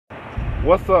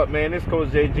What's up, man? This Coach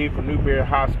JG from Newberry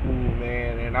High School,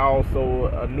 man, and I also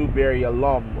a Newberry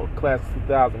alum of class of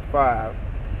 2005.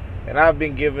 And I've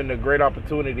been given the great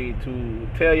opportunity to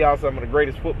tell y'all some of the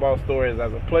greatest football stories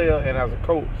as a player and as a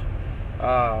coach,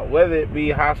 whether it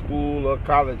be high school or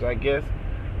college, I guess.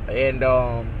 And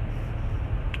the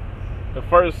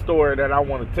first story that I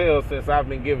want to tell, since I've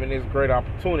been given this great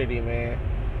opportunity, man,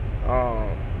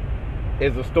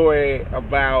 is a story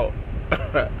about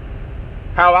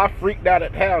how I freaked out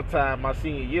at halftime my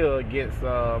senior year against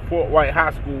Fort White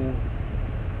High School,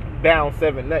 down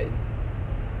 7-0.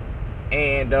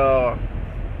 And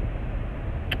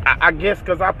I guess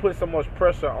because I put so much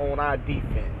pressure on our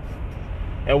defense.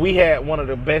 And we had one of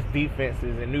the best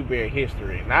defenses in Newberry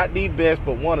history. Not the best,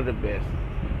 but one of the best.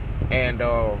 And,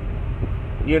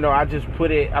 I just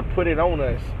put it on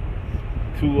us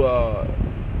to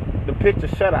pitch a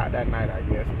shutout that night, I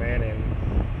guess, man. And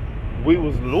we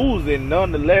was losing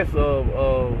nonetheless of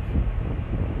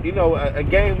a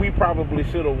game we probably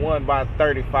should have won by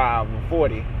 35 or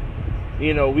 40.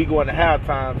 We going to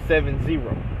halftime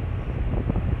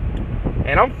 7-0.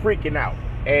 And I'm freaking out.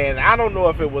 And I don't know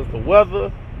if it was the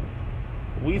weather.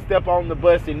 We step on the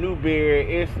bus in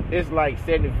Newberry, it's like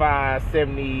 75,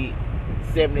 70,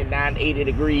 79, 80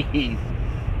 degrees.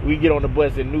 We get on the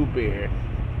bus in Newberry.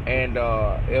 And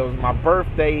it was my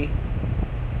birthday.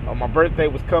 My birthday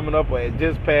was coming up, but it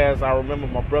just passed. I remember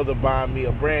my brother buying me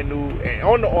a brand new, and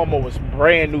Under Armour was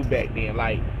brand new back then.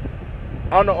 Like,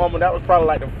 Under Armour, that was probably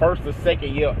like the first or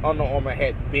second year Under Armour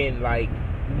had been like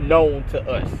known to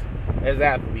us as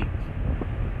athletes.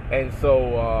 And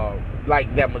so,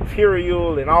 like that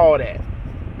material and all that.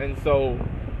 And so,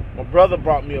 my brother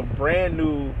brought me a brand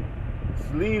new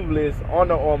sleeveless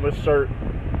Under Armour shirt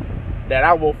that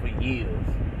I wore for years.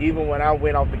 Even when I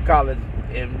went off to college,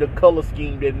 and the color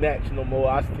scheme didn't match no more,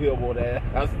 I still wore that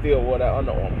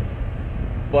Under Armour.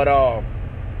 But I'm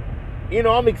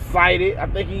excited. I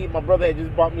think my brother had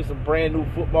just bought me some brand new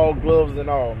football gloves and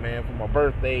all, man, for my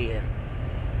birthday. And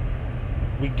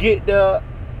we get there,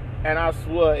 and I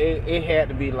swear it had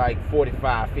to be like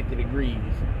 45, 50 degrees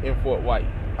in Fort White.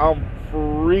 I'm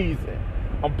freezing.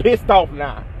 I'm pissed off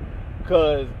now,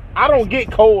 because I don't get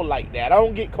cold like that. I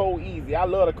don't get cold easy. I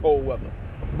love the cold weather.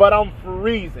 But I'm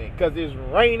freezing because it's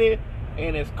raining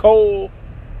and it's cold.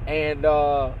 And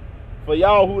for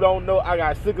y'all who don't know, I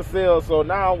got sickle cell. So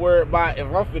now I'm worried about if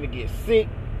I'm finna get sick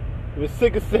with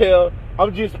sickle cell.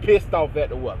 I'm just pissed off at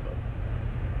the weather.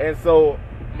 And so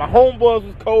my homeboys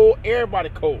was cold. Everybody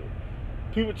cold.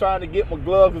 People trying to get my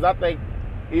gloves because I think,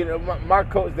 my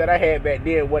coach that I had back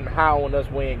then wasn't high on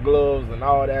us wearing gloves and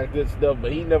all that good stuff.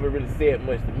 But he never really said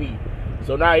much to me.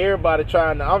 So now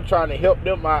I'm trying to help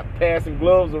them out, passing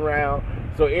gloves around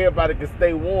so everybody can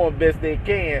stay warm best they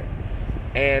can.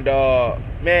 And,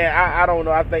 man, I don't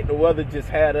know. I think the weather just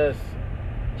had us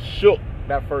shook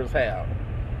that first half.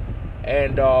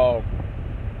 And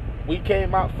we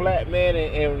came out flat, man,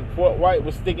 and Fort White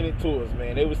was sticking it to us,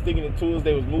 man. They was sticking it to us.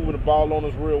 They was moving the ball on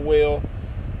us real well.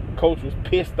 Coach was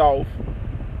pissed off.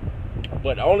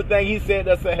 But the only thing he said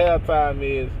to us at halftime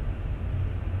is,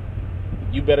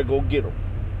 you better go get them.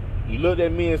 He looked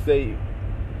at me and said,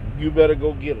 you better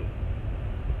go get them.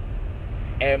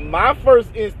 And my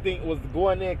first instinct was to go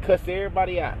in there and cuss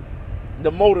everybody out.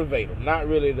 To motivate them. Not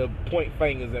really to point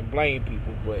fingers and blame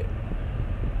people. But,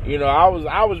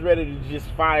 I was ready to just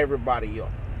fire everybody up.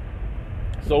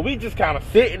 So we just kind of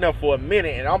sitting there for a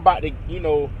minute. And I'm about to,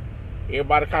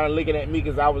 everybody kind of looking at me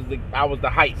because I was the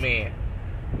hype man.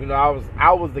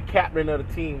 I was the captain of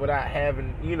the team without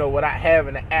having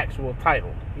the actual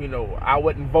title. I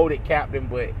wasn't voted captain,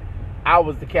 but I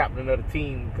was the captain of the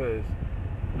team because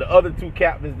the other two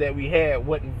captains that we had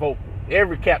wasn't vocal.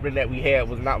 Every captain that we had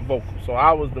was not vocal. So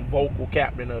I was the vocal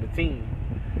captain of the team.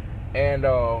 And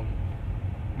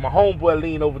my homeboy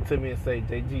leaned over to me and said,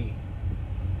 JG,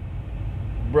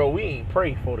 bro, we ain't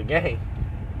pray for the game.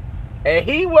 And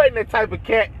he wasn't the type of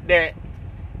cat that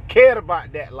cared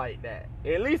about that like that.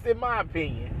 At least in my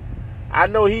opinion. I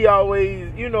know he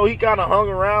always, he kind of hung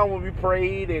around when we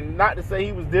prayed, and not to say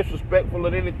he was disrespectful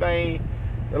or anything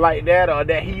like that, or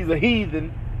that he's a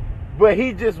heathen, but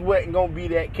he just wasn't going to be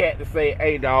that cat to say,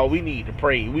 hey, dog, we need to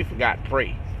pray. We forgot to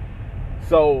pray.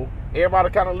 So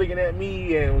everybody kind of looking at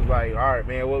me and was like, all right,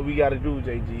 man, what we got to do,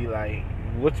 JG? Like,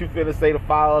 what you finna say to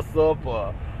fire us up,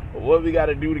 or what we got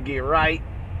to do to get right?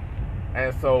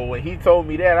 And so when he told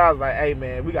me that, I was like, hey,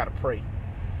 man, we got to pray.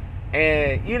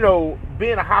 And,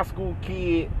 being a high school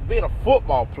kid, being a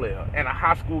football player and a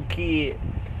high school kid,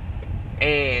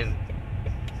 and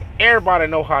everybody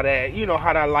know how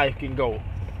that life can go.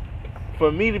 For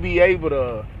me to be able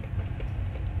to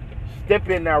step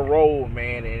in that role,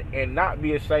 man, and not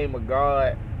be ashamed of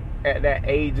God at that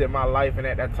age in my life and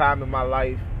at that time in my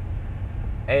life,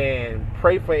 and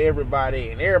pray for everybody,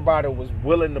 and everybody was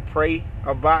willing to pray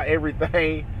about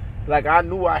everything. Like, I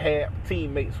knew I had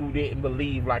teammates who didn't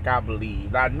believe like I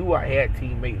believed. I knew I had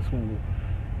teammates who,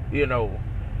 you know,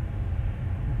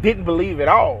 didn't believe at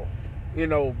all, you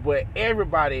know, but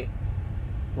everybody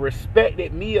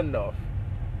respected me enough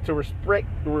to respect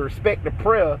the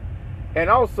prayer, and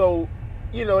also,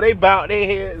 you know, they bowed their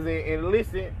heads and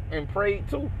listened and prayed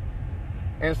too.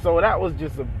 And so that was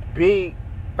just a big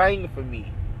thing for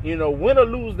me. You know, win or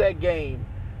lose that game,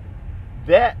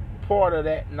 that part of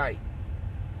that night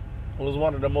was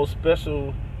one of the most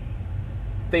special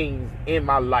things in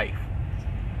my life.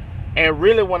 And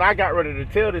really, when I got ready to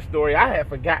tell this story, I had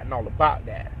forgotten all about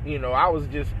that. You know, I was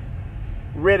just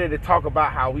ready to talk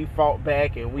about how we fought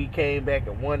back and we came back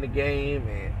and won the game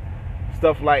and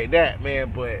stuff like that,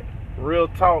 man. But real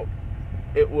talk,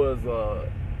 it was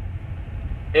a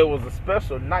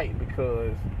special night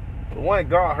because, for one,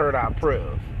 God heard our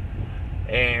prayers.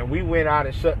 And we went out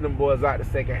and shut them boys out the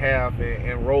second half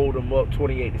and rolled them up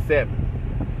 28-7.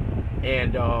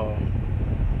 And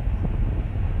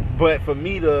but for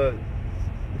me to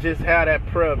just have that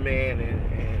prayer, man,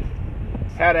 and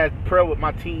have that prayer with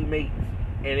my teammates,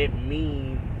 and it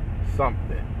means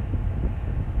something.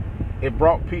 It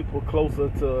brought people closer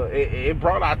to, it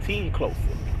brought our team closer.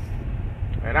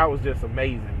 And that was just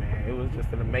amazing, man. It was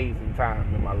just an amazing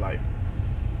time in my life.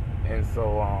 And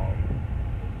so,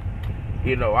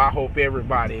 you know, I hope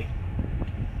everybody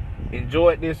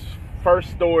enjoyed this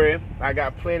first story. I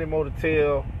got plenty more to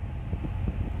tell.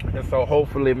 And so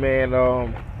hopefully,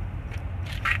 man,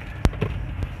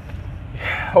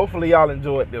 hopefully y'all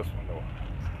enjoyed this one,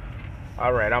 though.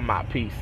 All right, I'm out. Peace.